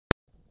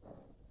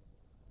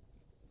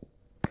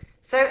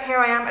So here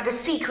I am at a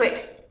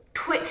secret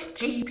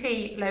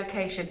TwitGP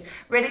location,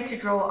 ready to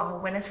draw our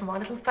winners from our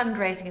little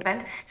fundraising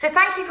event. So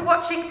thank you for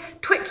watching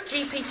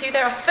TwitGP2.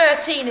 There are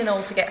 13 in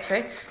all to get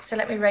through. So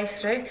let me race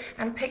through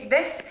and pick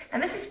this.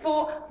 And this is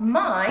for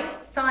my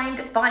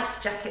signed bike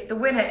jacket. The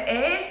winner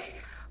is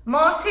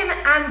Martin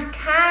and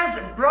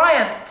Kaz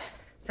Bryant.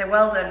 So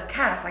well done,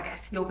 Kaz. I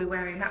guess you'll be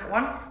wearing that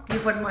one.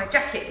 You've won my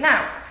jacket.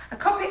 Now, a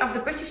copy of the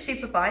British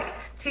Superbike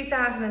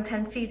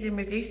 2010 season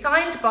review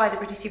signed by the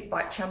British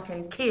Superbike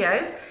champion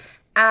Keo.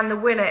 And the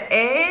winner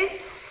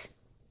is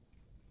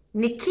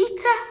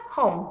Nikita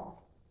Hom.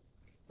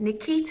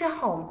 Nikita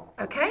Hom,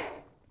 okay?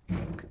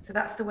 So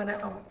that's the winner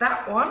of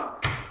that one.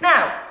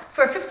 Now,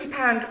 for a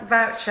 £50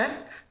 voucher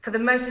for the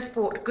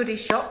Motorsport Goodie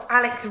Shop,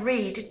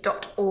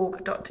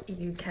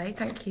 alexreed.org.uk.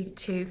 Thank you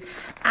to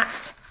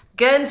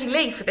 @Guernsey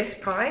Lee for this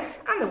prize.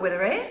 And the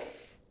winner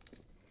is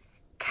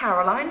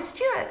Caroline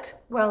Stewart.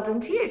 Well done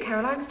to you,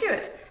 Caroline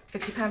Stewart.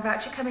 £50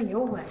 voucher coming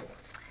your way.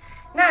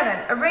 Now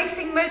then, a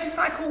racing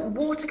motorcycle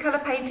watercolour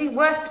painting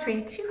worth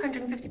between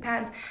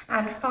 £250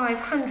 and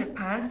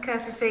 £500,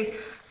 courtesy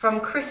from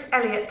Chris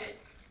Elliott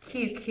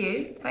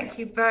QQ. Thank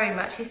you very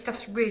much. His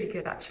stuff's really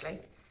good, actually.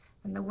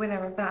 And the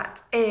winner of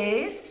that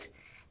is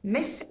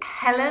Miss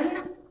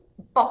Helen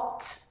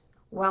Bott.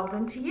 Well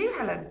done to you,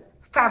 Helen.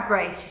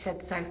 Fabre, she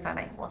said, so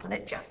funny, wasn't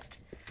it just?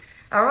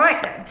 All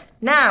right then.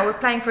 Now we're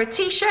playing for a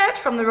t-shirt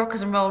from the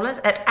Rockers and Rollers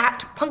at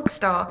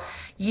 @Punkstar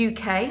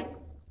UK.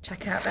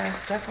 Check out their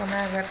stuff on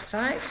their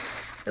website.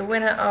 The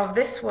winner of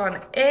this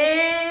one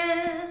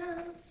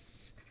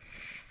is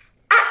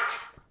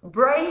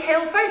 @Bray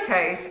Hill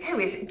Photos, who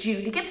is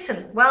Julie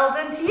Gibson. Well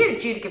done to you,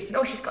 Julie Gibson.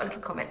 Oh, she's got a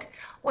little comment.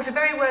 What a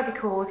very worthy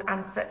cause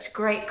and such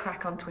great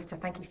crack on Twitter.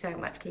 Thank you so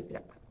much. Keep it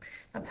up.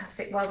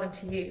 Fantastic. Well done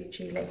to you,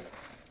 Julie.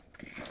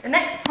 The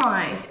next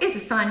prize is a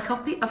signed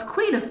copy of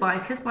Queen of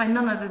Bikers by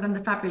none other than the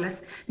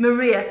fabulous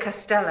Maria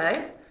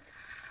Costello.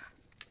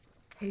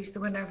 Who's the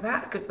winner of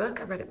that? Good book.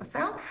 I read it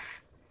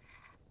myself.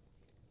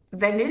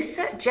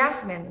 Venusa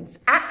Jasmines,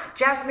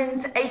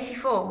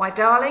 @Jasmines84. My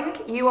darling,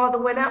 you are the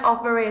winner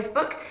of Maria's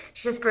book.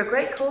 She says for a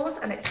great cause,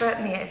 and it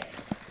certainly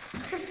is.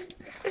 This is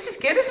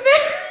good, isn't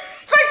it?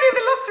 It's like doing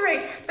the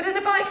lottery, but in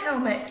a bike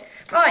helmet.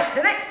 Right,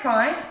 the next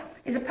prize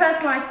is a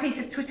personalised piece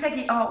of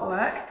Twitegi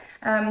artwork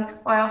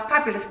by our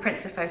fabulous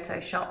Prince of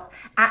Photoshop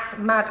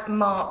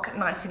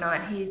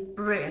 @MadMark99. He is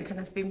brilliant and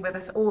has been with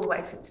us all the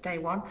way since day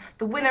one.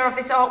 The winner of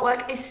this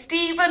artwork is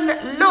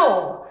Stephen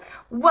Law.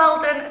 Well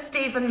done,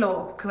 Stephen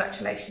Law.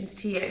 Congratulations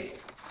to you.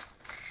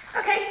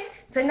 Okay,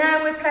 so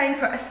now we're playing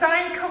for a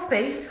signed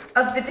copy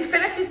of the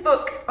definitive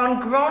book on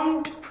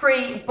Grand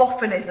Prix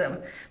Boffinism.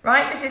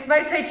 Right, this is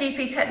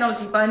MotoGP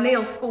Technology by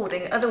Neil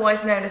Spalding,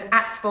 otherwise known as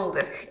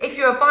 @Spalders. If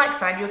you're a bike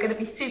fan, you're going to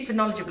be super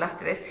knowledgeable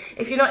after this.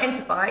 If you're not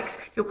into bikes,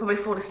 you'll probably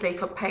fall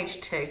asleep on page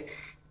 2.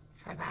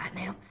 Sorry about that,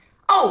 Neil.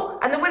 Oh,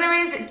 and the winner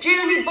is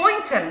Julie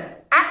Boynton,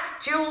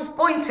 @Jules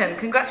Boynton.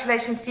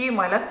 Congratulations to you,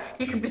 my love.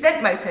 You can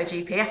present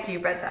MotoGP after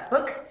you've read that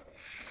book.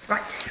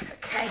 Right,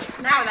 okay,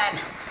 now then.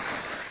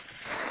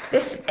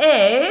 This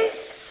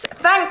is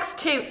thanks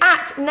to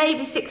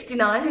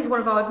 @Navy69, who's one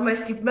of our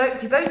most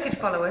devoted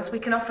followers. We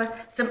can offer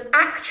some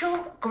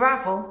actual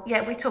gravel,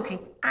 yeah, we're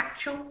talking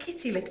actual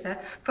kitty litter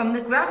from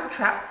the gravel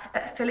trap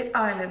at Phillip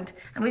Island.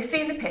 And we've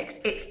seen the pics,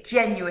 it's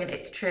genuine,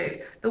 it's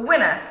true. The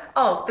winner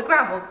of the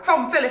gravel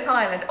from Phillip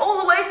Island, all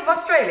the way from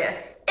Australia,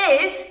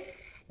 is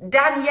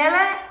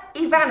Daniela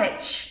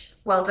Ivanic.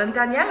 Well done,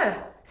 Daniela.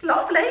 It's a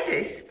lot of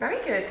ladies, very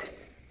good.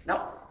 It's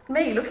not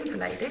me looking for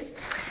ladies.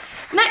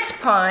 Next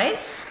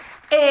prize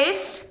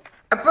is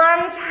a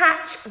Brands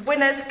Hatch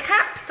winner's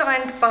cap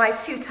signed by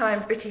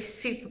two-time British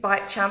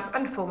Superbike champ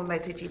and former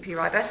MotoGP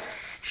rider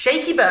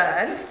Shaky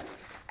Byrne,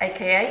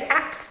 aka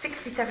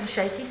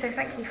 @67Shaky, so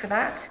thank you for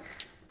that.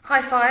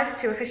 High fives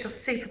to official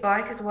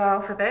Superbike as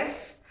well for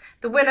this.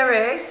 The winner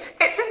is,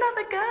 it's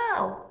another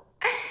girl.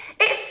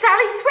 It's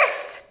Sally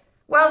Swift.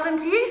 Well done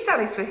to you,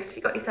 Sally Swift.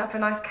 You got yourself a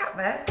nice cap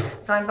there,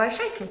 signed by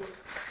Shaky.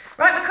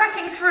 Right, we're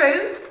cracking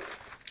through.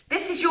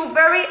 This is your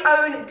very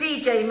own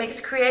DJ mix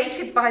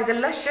created by the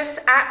luscious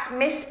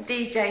 @Miss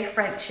DJ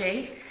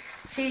Frenchie.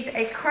 She's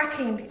a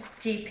cracking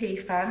GP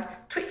fan.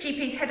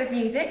 TwitGP's head of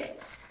music.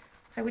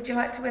 So would you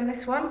like to win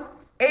this one?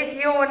 Is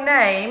your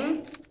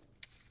name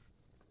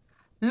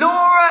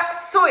Laura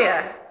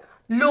Sawyer?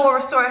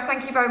 Laura Sawyer,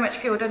 thank you very much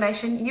for your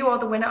donation. You are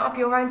the winner of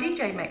your own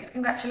DJ mix.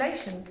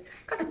 Congratulations.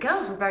 God, the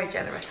girls were very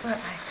generous,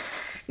 weren't they?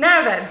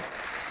 Now then,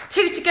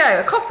 2 to go.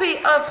 A copy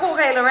of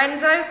Jorge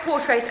Lorenzo,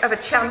 Portrait of a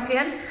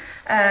Champion.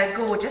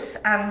 Gorgeous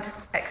and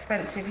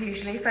expensive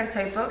usually,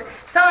 photo book,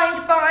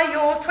 signed by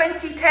your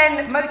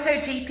 2010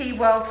 MotoGP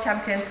World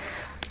Champion,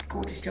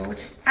 gorgeous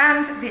George,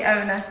 and the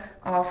owner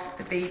of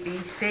the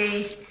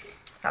BBC.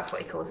 That's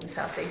what he calls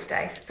himself these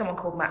days, someone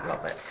called Matt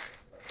Roberts.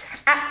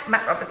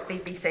 @Matt Roberts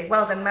BBC.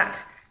 Well done,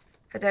 Matt,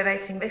 for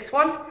donating this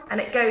one. And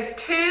it goes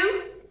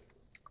to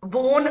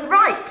Vaughan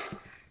Wright.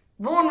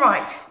 Vaughan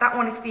Wright, that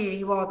one is for you.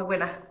 You are the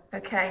winner.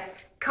 Okay,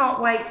 can't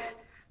wait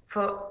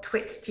for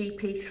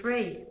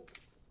TwitGP3.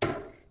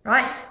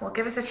 Right, well,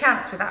 give us a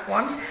chance with that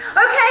one.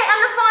 Okay,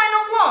 and the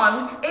final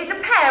won is a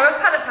pair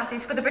of paddock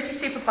passes for the British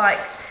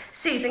Superbikes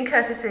season,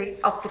 courtesy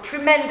of the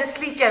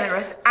tremendously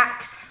generous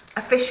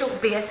 @official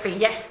BSB.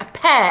 Yes, a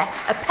pair.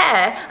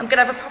 I'm going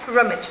to have a proper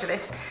rummage for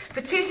this.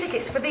 For 2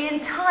 tickets for the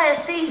entire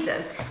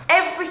season,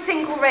 every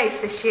single race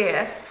this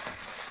year.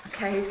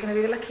 Okay, who's going to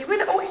be the lucky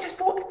winner? Oh, it's just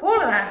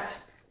fallen out.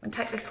 I'm going to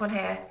take this one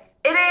here.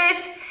 It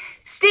is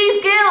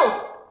Steve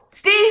Gill.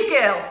 Steve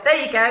Gill,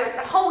 there you go,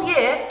 the whole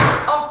year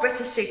of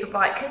British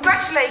Superbike.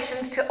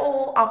 Congratulations to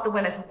all of the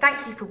winners, and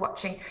thank you for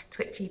watching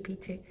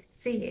TwitGP2.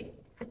 See you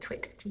for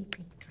TwitGP.